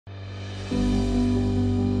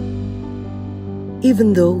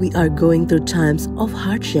Even though we are going through times of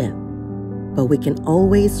hardship, but we can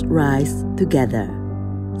always rise together.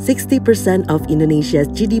 60% of Indonesia's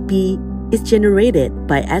GDP is generated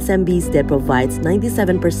by SMBs that provides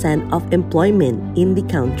 97% of employment in the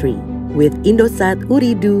country. With Indosat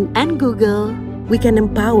Ooredoo and Google, we can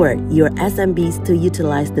empower your SMBs to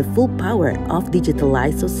utilize the full power of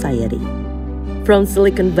digitalized society. From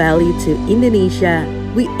Silicon Valley to Indonesia,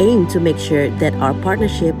 we aim to make sure that our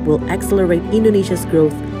partnership will accelerate Indonesia's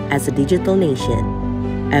growth as a digital nation.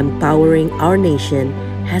 Empowering our nation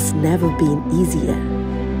has never been easier.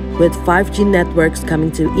 With 5G networks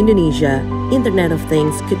coming to Indonesia, Internet of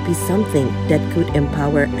Things could be something that could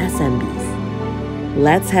empower SMBs.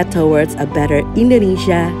 Let's head towards a better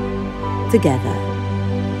Indonesia together.